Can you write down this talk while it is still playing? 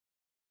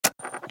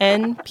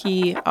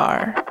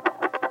NPR.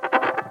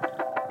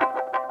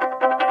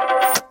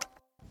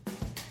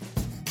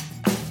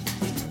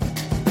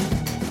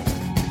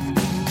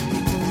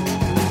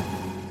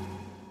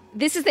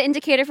 This is The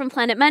Indicator from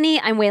Planet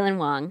Money. I'm Wailin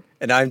Wong.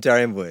 And I'm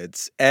Darian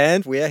Woods.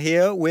 And we are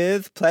here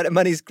with Planet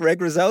Money's Greg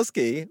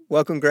Rosalsky.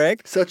 Welcome,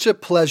 Greg. Such a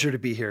pleasure to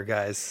be here,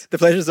 guys. The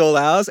pleasure's all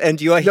ours. And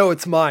you are... No,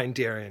 it's mine,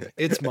 Darian.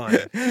 It's mine.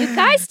 You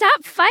guys,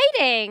 stop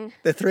fighting.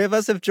 The three of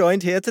us have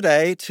joined here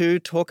today to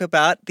talk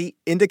about the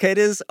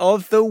indicators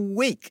of the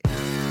week.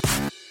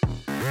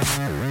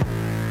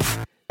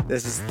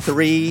 This is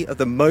three of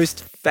the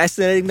most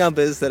fascinating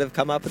numbers that have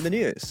come up in the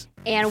news.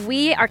 And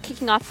we are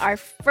kicking off our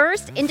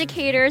first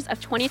indicators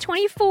of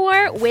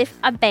 2024 with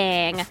a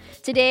bang.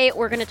 Today,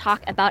 we're going to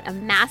talk about a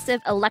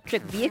massive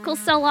electric vehicle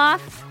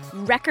sell-off,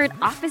 record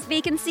office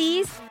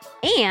vacancies,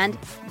 and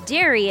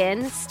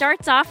Darian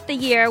starts off the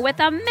year with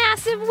a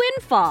massive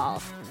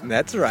windfall.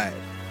 That's right.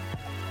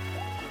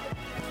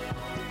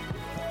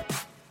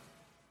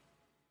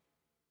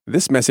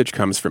 This message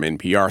comes from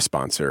NPR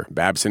sponsor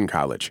Babson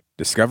College.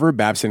 Discover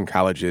Babson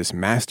College's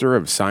Master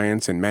of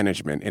Science in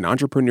Management and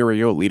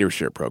Entrepreneurial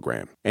Leadership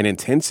program, an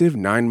intensive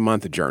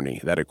 9-month journey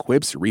that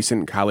equips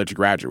recent college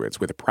graduates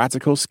with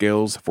practical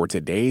skills for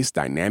today's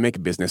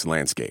dynamic business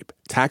landscape.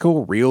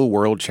 Tackle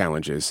real-world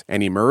challenges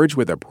and emerge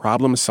with a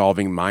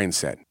problem-solving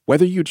mindset.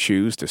 Whether you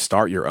choose to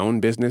start your own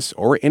business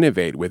or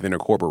innovate within a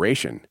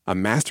corporation, a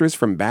master's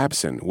from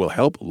Babson will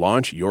help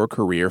launch your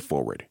career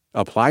forward.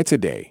 Apply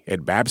today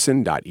at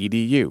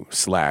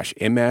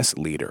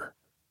babson.edu/msleader.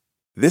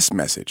 This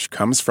message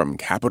comes from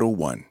Capital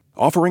One,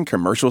 offering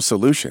commercial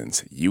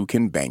solutions you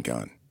can bank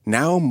on.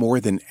 Now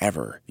more than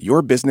ever,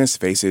 your business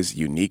faces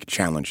unique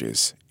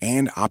challenges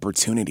and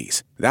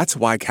opportunities. That's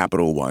why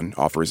Capital One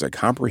offers a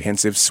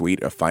comprehensive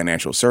suite of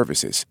financial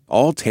services,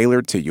 all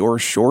tailored to your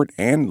short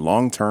and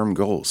long-term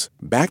goals.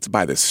 Backed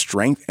by the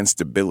strength and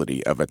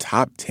stability of a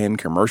top 10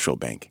 commercial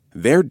bank,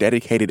 their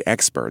dedicated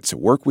experts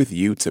work with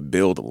you to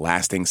build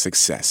lasting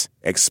success.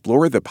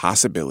 Explore the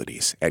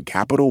possibilities at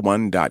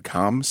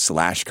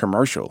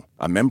CapitalOne.com/commercial,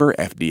 a member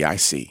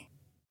FDIC.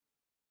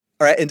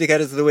 All right,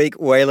 indicators of the week.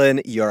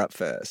 Wailin, you're up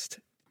first.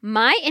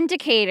 My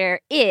indicator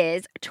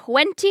is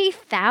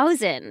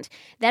 20,000.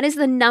 That is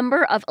the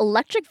number of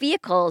electric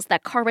vehicles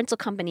that car rental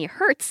company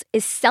Hertz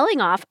is selling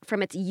off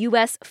from its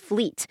U.S.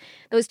 fleet.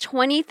 Those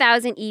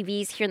 20,000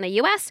 EVs here in the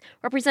U.S.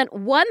 represent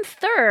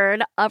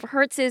 1/3 of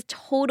Hertz's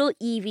total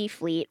EV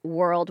fleet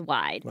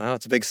worldwide. Wow,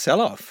 it's a big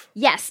sell-off.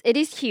 Yes, it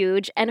is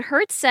huge. And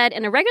Hertz said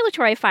in a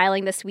regulatory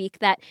filing this week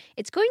that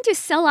it's going to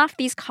sell off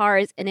these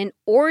cars in an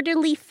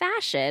orderly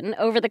fashion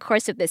over the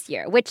course of this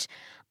year, which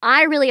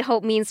I really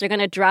hope means they're going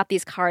to drop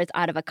these cars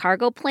out of a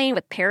cargo plane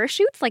with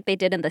parachutes like they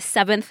did in the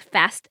 7th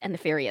Fast and the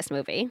Furious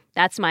movie.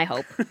 That's my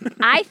hope.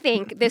 I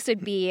think this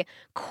would be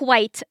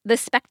quite the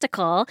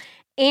spectacle.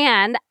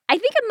 And I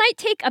think it might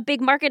take a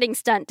big marketing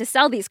stunt to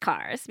sell these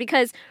cars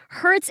because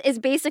Hertz is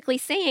basically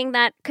saying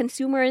that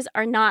consumers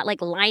are not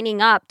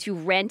lining up to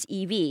rent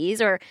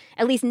EVs, or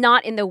at least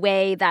not in the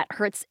way that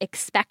Hertz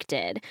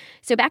expected.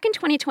 So back in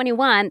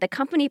 2021, the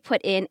company put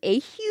in a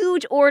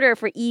huge order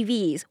for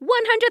EVs,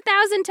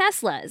 100,000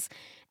 Teslas.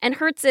 And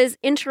Hertz's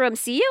interim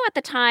CEO at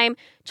the time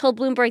told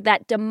Bloomberg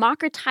that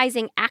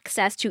democratizing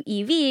access to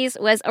EVs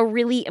was a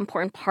really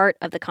important part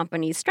of the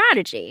company's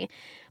strategy.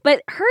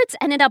 But Hertz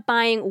ended up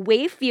buying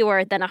way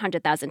fewer than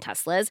 100,000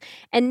 Teslas,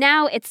 and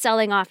now it's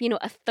selling off,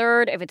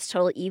 1/3 of its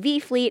total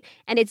EV fleet,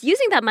 and it's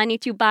using that money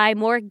to buy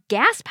more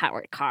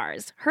gas-powered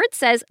cars. Hertz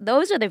says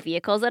those are the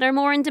vehicles that are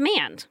more in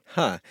demand.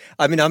 Huh.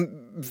 I mean,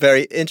 I'm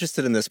very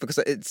interested in this because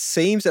it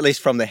seems, at least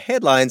from the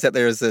headlines, that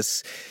there is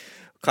this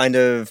kind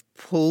of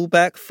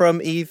pullback from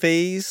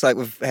EVs. Like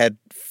we've had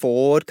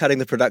Ford cutting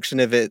the production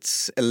of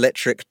its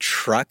electric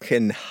truck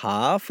in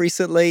half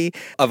recently.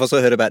 I've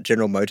also heard about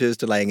General Motors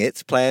delaying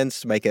its plans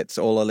to make its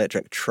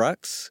all-electric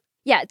trucks.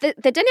 Yeah, the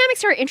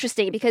dynamics are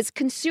interesting because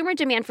consumer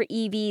demand for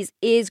EVs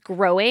is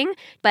growing,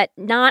 but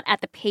not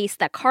at the pace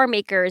that car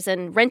makers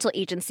and rental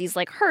agencies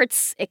like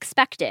Hertz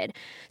expected.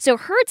 So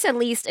Hertz, at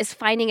least, is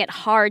finding it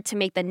hard to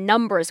make the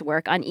numbers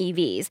work on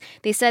EVs.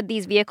 They said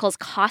these vehicles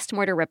cost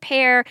more to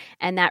repair,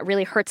 and that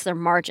really hurts their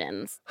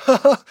margins.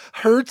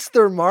 Hurts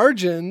their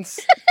margins?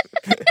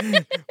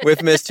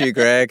 We've missed you,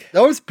 Greg.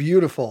 That was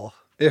beautiful.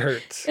 It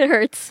hurts. It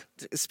hurts.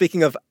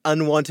 Speaking of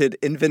unwanted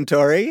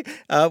inventory,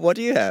 what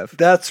do you have?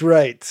 That's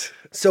right.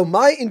 So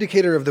my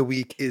indicator of the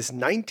week is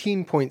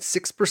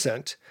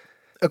 19.6%.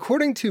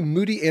 According to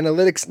Moody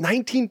Analytics,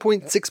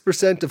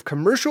 19.6% of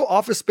commercial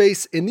office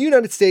space in the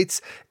United States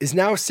is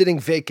now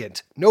sitting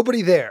vacant.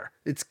 Nobody there.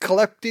 It's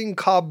collecting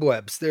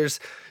cobwebs. There's,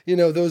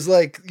 those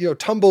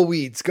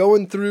tumbleweeds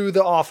going through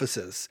the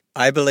offices.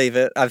 I believe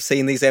it. I've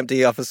seen these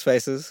empty office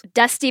spaces.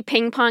 Dusty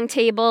ping pong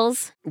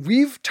tables.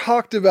 We've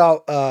talked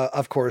about,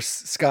 of course,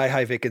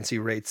 sky-high vacancy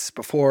rates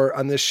before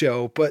on this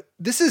show, but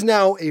this is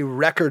now a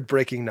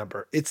record-breaking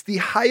number. It's the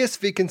highest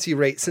vacancy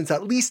rate since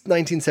at least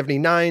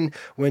 1979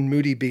 when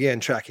Moody began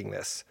tracking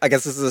this. I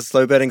guess this is a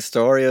slow-burning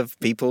story of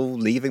people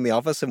leaving the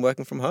office and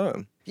working from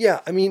home.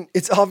 Yeah, I mean,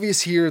 it's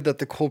obvious here that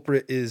the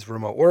culprit is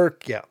remote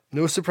work. Yeah,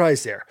 no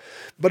surprise there.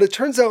 But it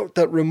turns out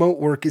that remote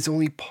work is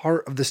only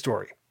part of the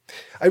story.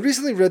 I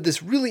recently read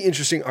this really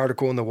interesting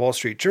article in the Wall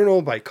Street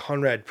Journal by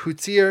Conrad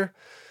Putzier.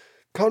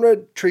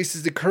 Conrad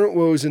traces the current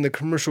woes in the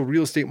commercial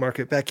real estate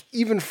market back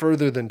even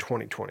further than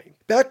 2020.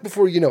 Back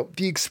before,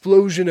 the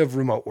explosion of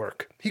remote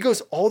work. He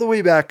goes all the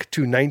way back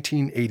to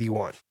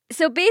 1981.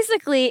 So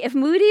basically, if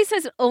Moody's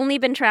has only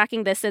been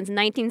tracking this since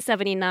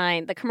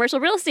 1979, the commercial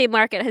real estate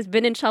market has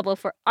been in trouble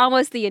for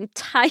almost the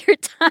entire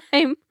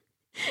time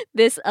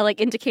this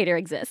indicator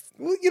exists.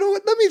 Well, you know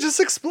what? Let me just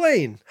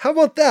explain. How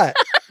about that?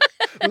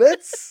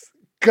 Let's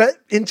get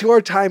into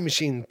our time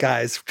machine,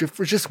 guys,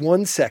 for just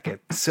 1 second.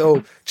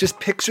 So just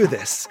picture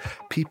this.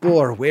 People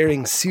are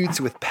wearing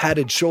suits with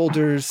padded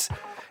shoulders,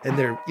 and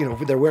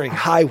they're wearing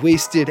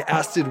high-waisted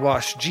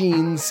acid-wash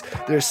jeans.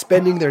 They're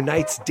spending their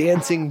nights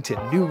dancing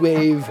to new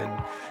wave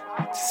and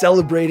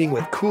celebrating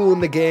with Kool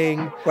and the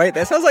Gang. Wait,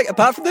 that sounds like,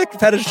 apart from the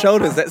padded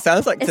shoulders, that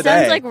sounds like today. It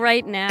sounds like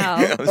right now.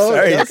 I'm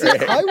sorry. That's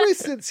it.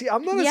 High-waisted. See,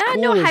 I'm not as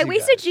cool as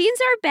high-waisted you guys. jeans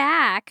are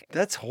back.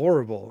 That's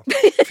horrible.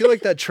 I feel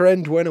like that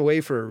trend went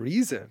away for a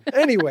reason.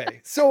 Anyway,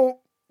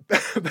 so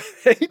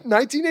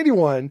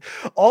 1981,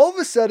 all of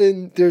a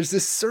sudden, there's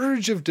this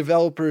surge of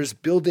developers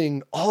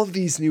building all of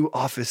these new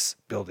office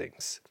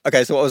buildings.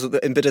 Okay, so what was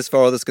the impetus for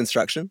all this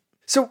construction?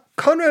 So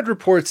Conrad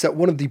reports that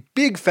one of the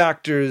big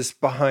factors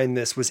behind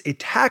this was a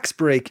tax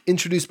break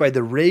introduced by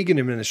the Reagan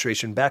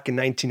administration back in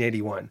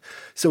 1981.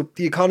 So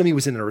the economy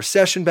was in a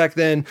recession back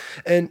then,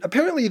 and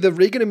apparently the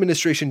Reagan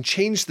administration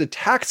changed the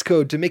tax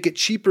code to make it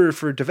cheaper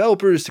for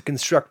developers to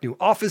construct new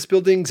office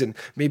buildings and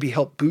maybe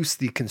help boost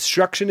the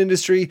construction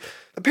industry.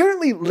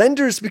 Apparently,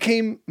 lenders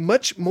became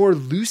much more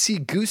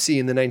loosey-goosey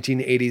in the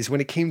 1980s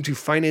when it came to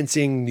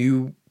financing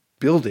new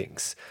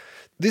buildings.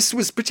 This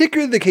was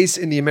particularly the case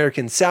in the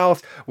American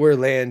South, where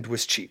land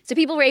was cheap. So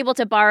people were able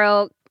to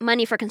borrow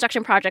money for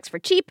construction projects for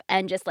cheap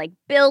and just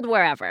build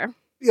wherever.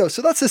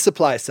 So that's the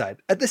supply side.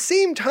 At the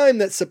same time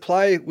that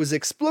supply was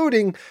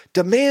exploding,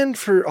 demand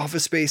for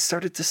office space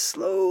started to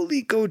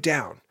slowly go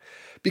down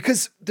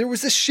because there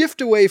was a shift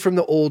away from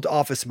the old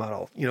office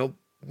model.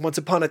 Once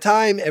upon a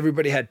time,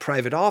 everybody had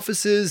private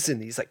offices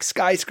and these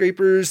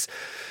skyscrapers.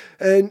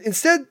 And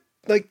instead,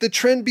 the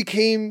trend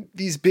became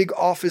these big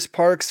office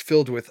parks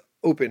filled with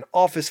open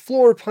office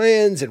floor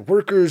plans and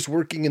workers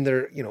working in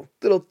their,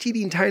 little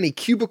teeny tiny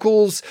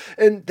cubicles.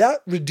 And that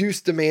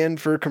reduced demand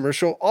for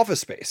commercial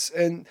office space.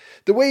 And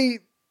the way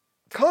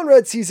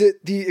Conrad sees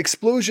it, the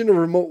explosion of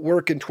remote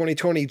work in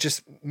 2020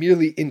 just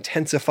merely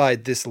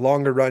intensified this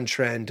longer run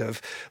trend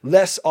of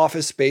less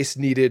office space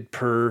needed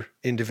per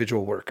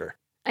individual worker.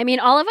 I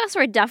mean, all of us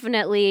were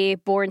definitely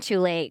born too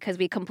late because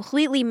we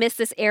completely missed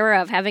this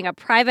era of having a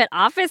private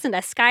office and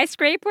a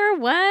skyscraper.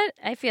 What?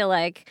 I feel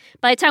like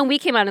by the time we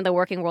came out in the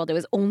working world, it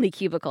was only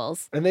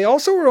cubicles. And they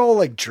also were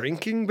all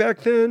drinking back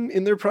then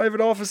in their private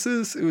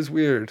offices. It was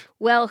weird.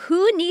 Well,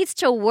 who needs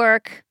to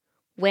work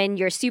when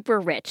you're super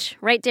rich?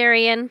 Right,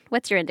 Darian?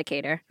 What's your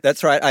indicator?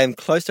 That's right. I am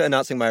close to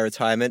announcing my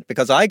retirement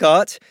because I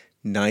got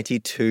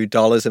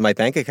 $92 in my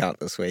bank account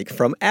this week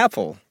from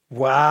Apple.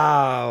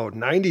 Wow,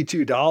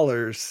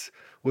 $92.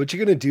 What you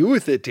going to do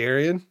with it,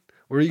 Darian?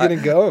 Where are you going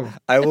to go?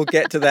 I will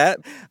get to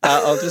that.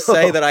 I'll just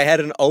say that I had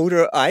an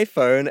older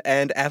iPhone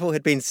and Apple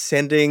had been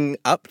sending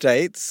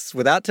updates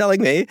without telling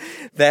me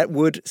that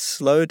would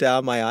slow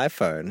down my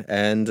iPhone.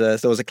 And so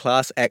there was a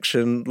class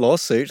action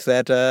lawsuit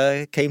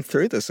that came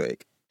through this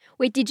week.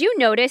 Wait, did you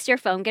notice your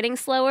phone getting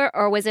slower,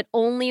 or was it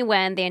only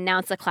when they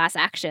announced the class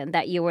action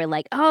that you were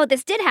like, oh,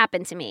 this did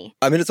happen to me?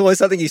 I mean, it's always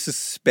something you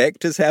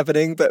suspect is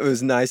happening, but it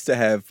was nice to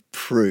have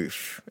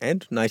proof.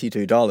 And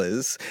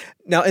 $92.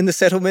 Now, in the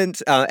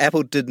settlement,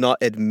 Apple did not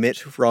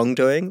admit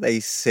wrongdoing. They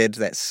said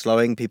that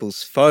slowing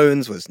people's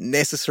phones was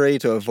necessary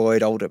to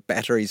avoid older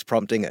batteries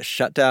prompting a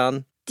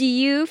shutdown. Do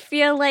you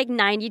feel like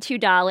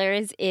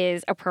 $92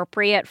 is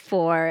appropriate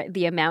for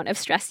the amount of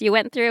stress you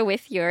went through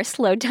with your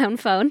slowed down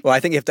phone? Well, I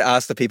think you have to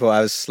ask the people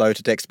I was slow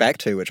to text back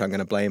to, which I'm going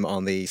to blame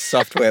on the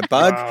software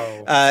bug.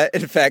 Wow.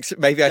 In fact,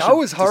 maybe I should That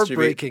was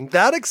heartbreaking.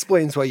 That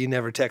explains why you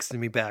never texted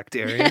me back,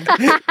 Darian.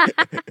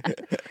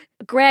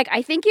 Greg,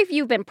 I think if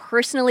you've been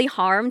personally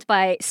harmed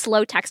by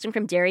slow texting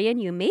from Darian,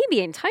 you may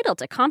be entitled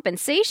to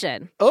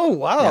compensation. Oh,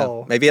 wow.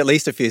 Yeah, maybe at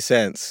least a few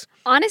cents.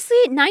 Honestly,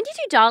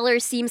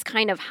 $92 seems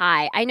kind of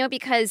high. I know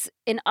because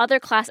in other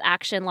class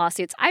action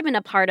lawsuits I've been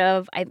a part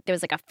of, there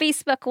was a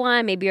Facebook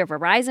one, maybe a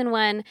Verizon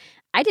one.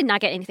 I did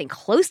not get anything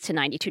close to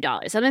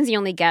 $92. Sometimes you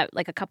only get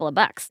a couple of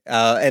bucks.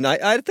 And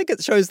I think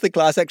it shows the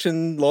class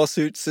action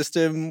lawsuit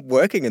system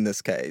working in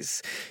this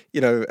case.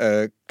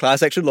 A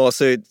class action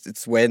lawsuit,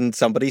 it's when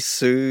somebody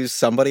sues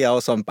somebody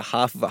else on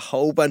behalf of a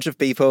whole bunch of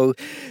people.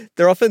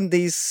 They're often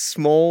these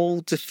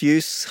small,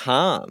 diffuse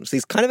harms,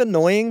 these kind of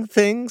annoying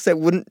things that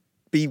wouldn't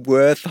be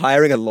worth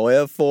hiring a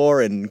lawyer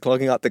for and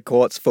clogging up the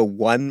courts for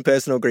one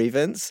personal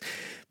grievance.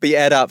 But you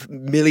add up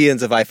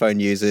millions of iPhone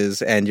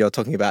users and you're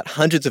talking about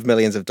hundreds of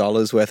millions of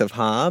dollars worth of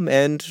harm,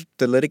 and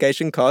the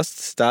litigation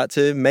costs start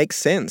to make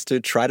sense to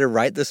try to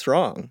right this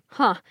wrong.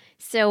 Huh.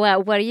 So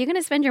what are you going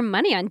to spend your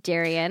money on,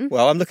 Darian?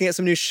 Well, I'm looking at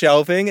some new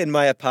shelving in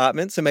my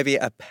apartment, so maybe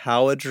a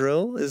power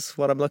drill is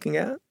what I'm looking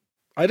at.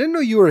 I didn't know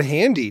you were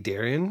handy,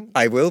 Darian.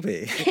 I will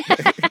be.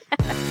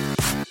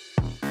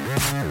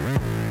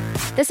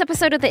 This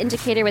episode of The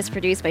Indicator was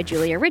produced by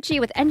Julia Ritchie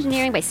with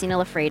engineering by Sina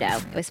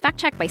Lafredo. It was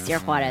fact-checked by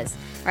Sierra Juarez.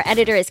 Our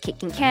editor is Kate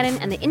Kincannon,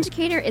 and The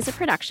Indicator is a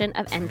production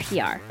of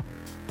NPR.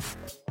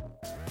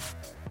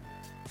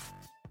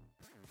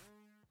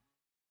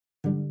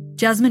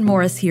 Jasmine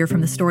Morris here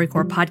from the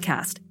StoryCorps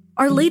podcast.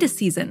 Our latest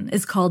season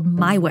is called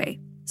My Way.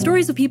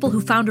 Stories of people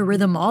who found a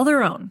rhythm all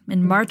their own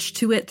and marched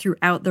to it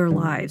throughout their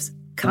lives.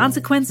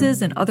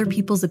 Consequences and other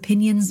people's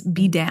opinions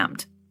be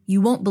damned. You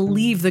won't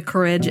believe the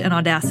courage and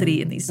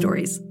audacity in these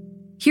stories.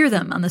 Hear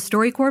them on the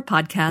StoryCorps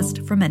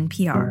podcast from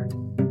NPR.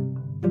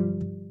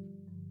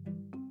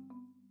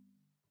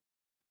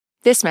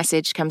 This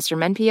message comes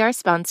from NPR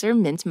sponsor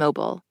Mint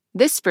Mobile.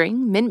 This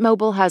spring, Mint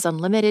Mobile has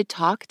unlimited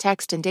talk,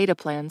 text, and data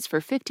plans for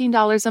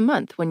 $15 a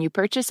month when you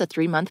purchase a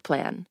 3-month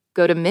plan.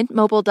 Go to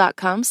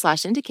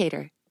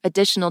mintmobile.com/indicator.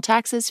 Additional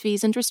taxes,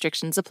 fees, and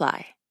restrictions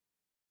apply.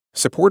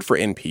 Support for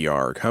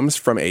NPR comes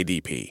from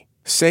ADP.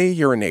 Say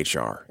you're in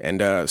HR and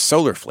a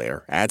solar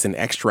flare adds an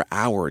extra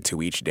hour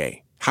to each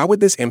day. How would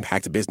this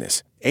impact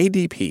business?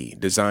 ADP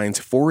designs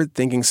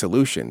forward-thinking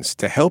solutions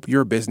to help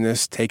your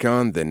business take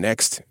on the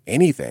next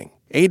anything.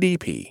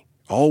 ADP,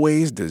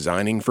 always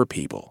designing for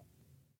people.